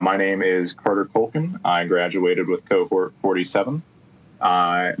My name is Carter Culkin. I graduated with Cohort 47.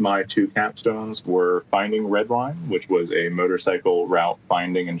 My two capstones were Finding Redline, which was a motorcycle route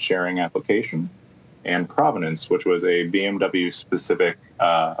finding and sharing application, and Provenance, which was a BMW-specific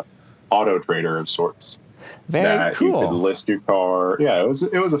auto trader of sorts. Very cool. You could list your car. Yeah, it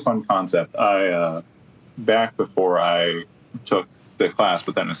was a fun concept. Back before I took the class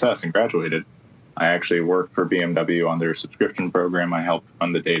with NSS and graduated, I actually worked for BMW on their subscription program. I helped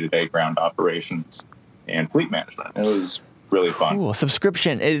run the day-to-day ground operations and fleet management. It was really fun. Cool.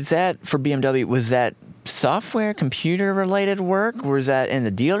 Subscription, is that for BMW? Was that software, computer-related work? Or was that in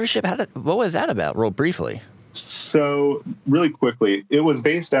the dealership? What was that about, real briefly? So really quickly, it was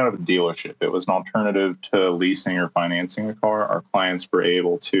based out of a dealership. It was an alternative to leasing or financing a car. Our clients were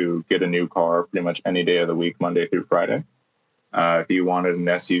able to get a new car pretty much any day of the week, Monday through Friday. If you wanted an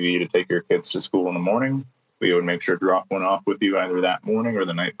SUV to take your kids to school in the morning, we would make sure to drop one off with you either that morning or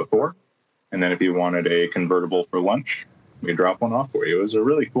the night before. And then if you wanted a convertible for lunch, we'd drop one off for you. It was a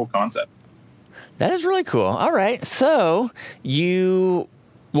really cool concept. That is really cool. All right. So we'll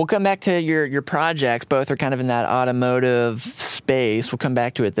come back to your projects. Both are kind of in that automotive space. We'll come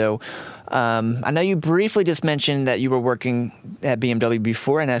back to it, though. I know you briefly just mentioned that you were working at BMW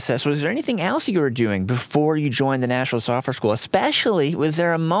before NSS. Was there anything else you were doing before you joined the Nashville Software School? Especially, was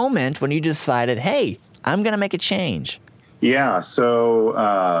there a moment when you decided, hey, I'm going to make a change? Yeah,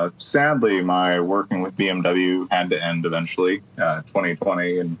 so sadly, my working with BMW had to end eventually.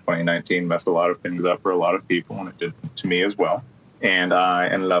 2020 and 2019 messed a lot of things up for a lot of people, and it did to me as well. And I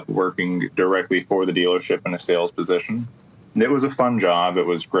ended up working directly for the dealership in a sales position. And it was a fun job. It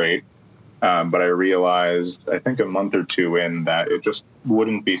was great. But I realized, I think a month or two in, that it just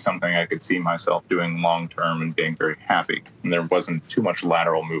wouldn't be something I could see myself doing long term and being very happy. And there wasn't too much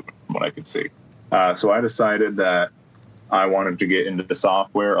lateral movement from what I could see. So I decided that I wanted to get into the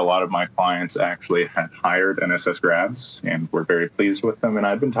software. A lot of my clients actually had hired NSS grads and were very pleased with them. And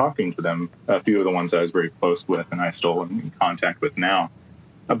I'd been talking to them, a few of the ones I was very close with and I still am in contact with now,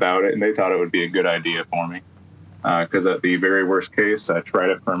 about it. And they thought it would be a good idea for me. Because at the very worst case, I tried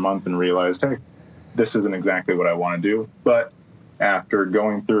it for a month and realized, hey, this isn't exactly what I want to do. But after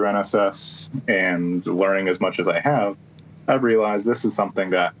going through NSS and learning as much as I have, I've realized this is something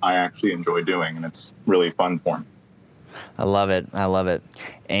that I actually enjoy doing, and it's really fun for me. I love it. I love it.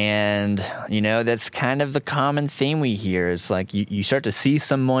 And, that's kind of the common theme we hear. It's like you start to see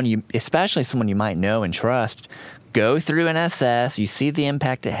someone, especially someone you might know and trust, go through an SS, you see the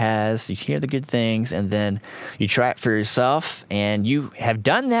impact it has, you hear the good things, and then you try it for yourself, and you have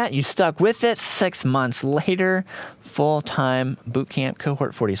done that. You stuck with it. 6 months later, full-time bootcamp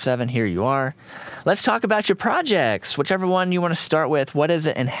cohort 47, here you are. Let's talk about your projects, whichever one you want to start with. What is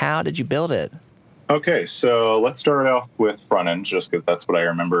it, and how did you build it? Okay, so let's start off with front end, just because that's what I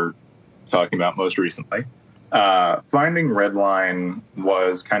remember talking about most recently. Finding Redline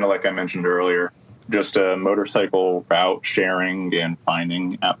was kind of like I mentioned earlier, just a motorcycle route sharing and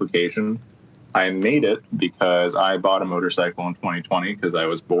finding application. I made it because I bought a motorcycle in 2020 because I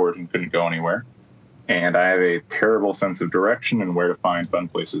was bored and couldn't go anywhere. And I have a terrible sense of direction and where to find fun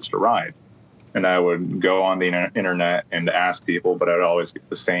places to ride. And I would go on the internet and ask people, but I'd always get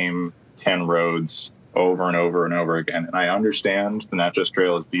the same 10 roads over and over and over again. And I understand the Natchez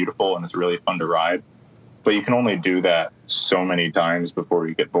Trail is beautiful and it's really fun to ride, but you can only do that so many times before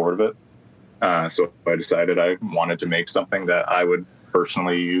you get bored of it. So I decided I wanted to make something that I would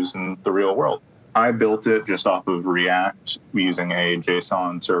personally use in the real world. I built it just off of React using a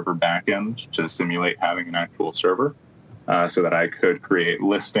JSON server backend to simulate having an actual server, so that I could create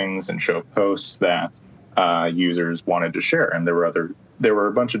listings and show posts that users wanted to share. And there were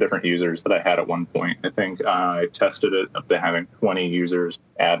a bunch of different users that I had at one point. I think I tested it up to having 20 users,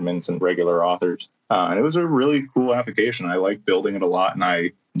 admins, and regular authors. And it was a really cool application. I like building it a lot, and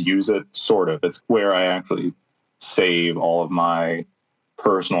I use it sort of. It's where I actually save all of my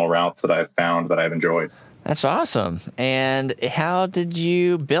personal routes that I've found that I've enjoyed. That's awesome. And how did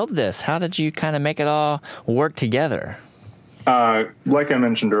you build this? How did you kind of make it all work together? Like I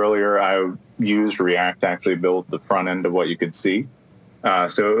mentioned earlier, I used React to actually build the front end of what you could see.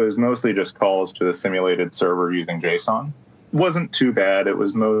 So it was mostly just calls to the simulated server using JSON. Wasn't too bad. It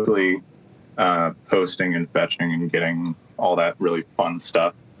was mostly posting and fetching and getting all that really fun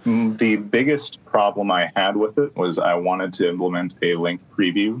stuff. The biggest problem I had with it was I wanted to implement a link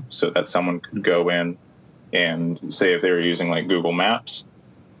preview so that someone could go in and say if they were using like Google Maps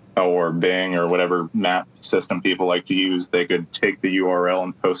or Bing or whatever map system people like to use, they could take the URL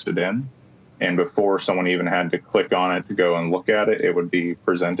and post it in. And before someone even had to click on it to go and look at it, it would be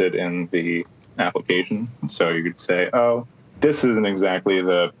presented in the application. And so you could say, oh, this isn't exactly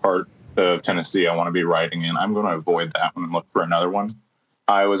the part of Tennessee I want to be writing in. I'm going to avoid that one and look for another one.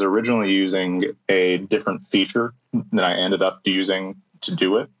 I was originally using a different feature that I ended up using to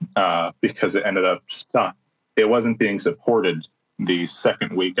do it because it ended up stuck. It wasn't being supported the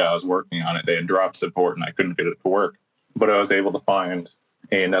second week I was working on it. They had dropped support and I couldn't get it to work. But I was able to find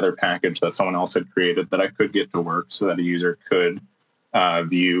another package that someone else had created that I could get to work so that a user could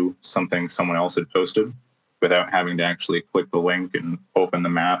view something someone else had posted without having to actually click the link and open the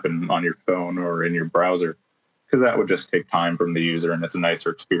map and on your phone or in your browser, because that would just take time from the user and it's a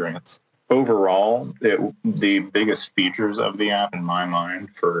nicer experience. Overall, the biggest features of the app in my mind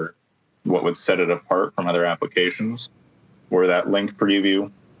for what would set it apart from other applications were that link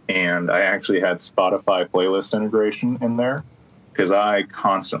preview, and I actually had Spotify playlist integration in there because I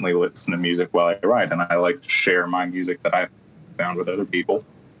constantly listen to music while I write, and I like to share my music that I found with other people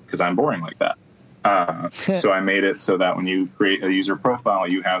because I'm boring like that. So I made it so that when you create a user profile,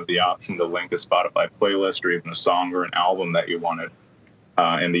 you have the option to link a Spotify playlist or even a song or an album that you wanted.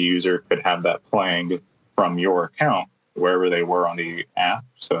 And the user could have that playing from your account wherever they were on the app.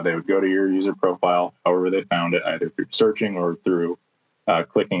 So they would go to your user profile, however they found it, either through searching or through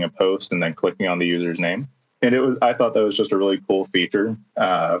clicking a post and then clicking on the user's name. And I thought that was just a really cool feature.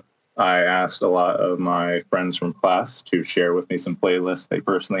 I asked a lot of my friends from class to share with me some playlists they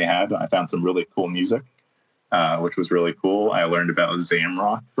personally had. I found some really cool music, which was really cool. I learned about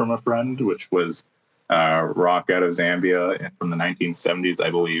Zamrock from a friend, which was rock out of Zambia from the 1970s,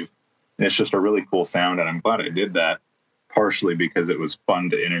 I believe. And it's just a really cool sound, and I'm glad I did that, partially because it was fun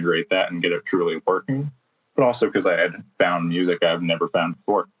to integrate that and get it truly working, but also because I had found music I've never found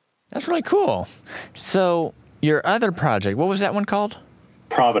before. That's really cool. So your other project, what was that one called?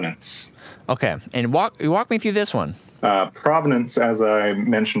 Provenance. Okay, and walk me through this one. Provenance, as I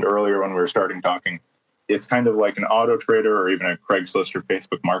mentioned earlier when we were starting talking, it's kind of like an auto trader or even a Craigslist or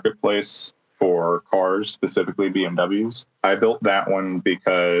Facebook marketplace for cars, specifically BMWs. I built that one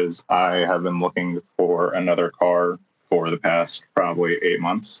because I have been looking for another car for the past probably 8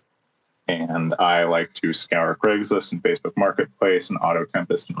 months. And I like to scour Craigslist and Facebook Marketplace and Auto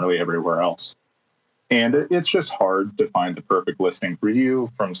Tempest and really everywhere else. And it's just hard to find the perfect listing for you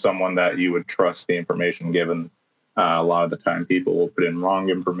from someone that you would trust the information given. A lot of the time people will put in wrong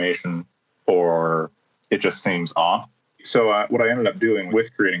information or it just seems off. So what I ended up doing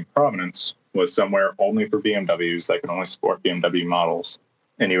with creating Provenance was somewhere only for BMWs that could only support BMW models.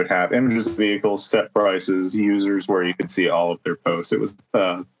 And you would have images of vehicles, set prices, users where you could see all of their posts. It was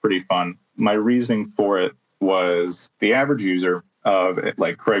pretty fun. My reasoning for it was the average user of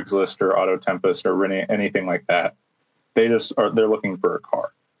like Craigslist or Auto Tempest or anything like that, they're looking for a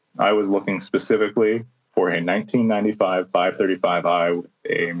car. I was looking specifically for a 1995 535i with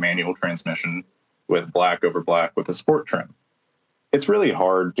a manual transmission with black over black with a sport trim. It's really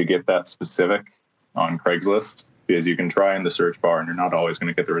hard to get that specific on Craigslist because you can try in the search bar and you're not always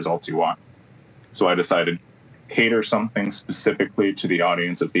going to get the results you want. So I decided cater something specifically to the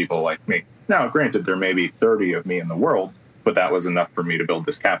audience of people like me. Now, granted, there may be 30 of me in the world, but that was enough for me to build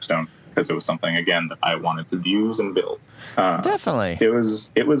this capstone because it was something, again, that I wanted to use and build. Definitely. It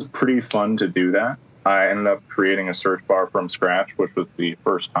was pretty fun to do that. I ended up creating a search bar from scratch, which was the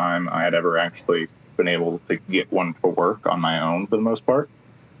first time I had ever actually been able to get one to work on my own for the most part.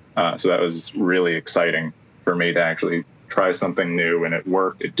 So that was really exciting for me to actually try something new, and it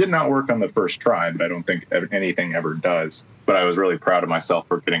worked. It did not work on the first try, but I don't think anything ever does. But I was really proud of myself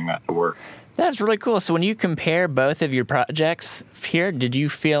for getting that to work. That's really cool. So when you compare both of your projects here, did you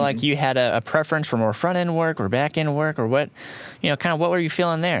feel like you had a preference for more front-end work or back-end work, or what, kind of what were you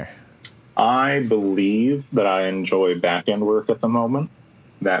feeling there? I believe that I enjoy back-end work at the moment.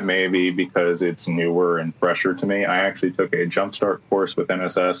 That may be because it's newer and fresher to me. I actually took a jumpstart course with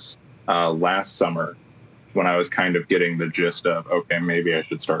NSS last summer when I was kind of getting the gist of, okay, maybe I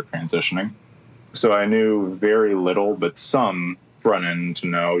should start transitioning. So I knew very little, but some front end to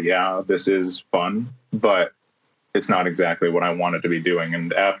know, yeah, this is fun, but it's not exactly what I wanted to be doing.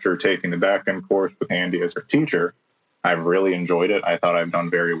 And after taking the back end course with Andy as our teacher, I've really enjoyed it. I thought I've done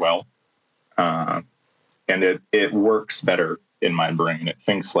very well. And it works better in my brain. It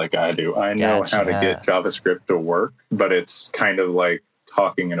thinks like I do. I know how to get JavaScript to work, but it's kind of like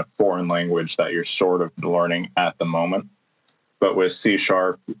talking in a foreign language that you're sort of learning at the moment. But with C#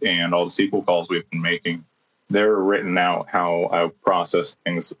 and all the SQL calls we've been making, they're written out how I process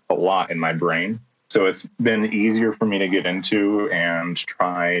things a lot in my brain. So it's been easier for me to get into and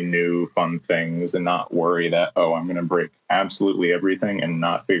try new fun things and not worry that, I'm going to break absolutely everything and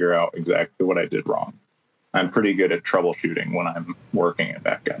not figure out exactly what I did wrong. I'm pretty good at troubleshooting when I'm working at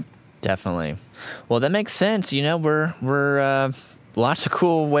backend. Definitely. Well, that makes sense. We're lots of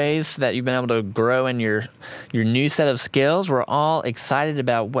cool ways that you've been able to grow in your new set of skills. We're all excited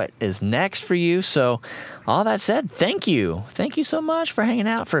about what is next for you. So all that said, thank you. Thank you so much for hanging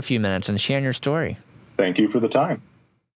out for a few minutes and sharing your story. Thank you for the time.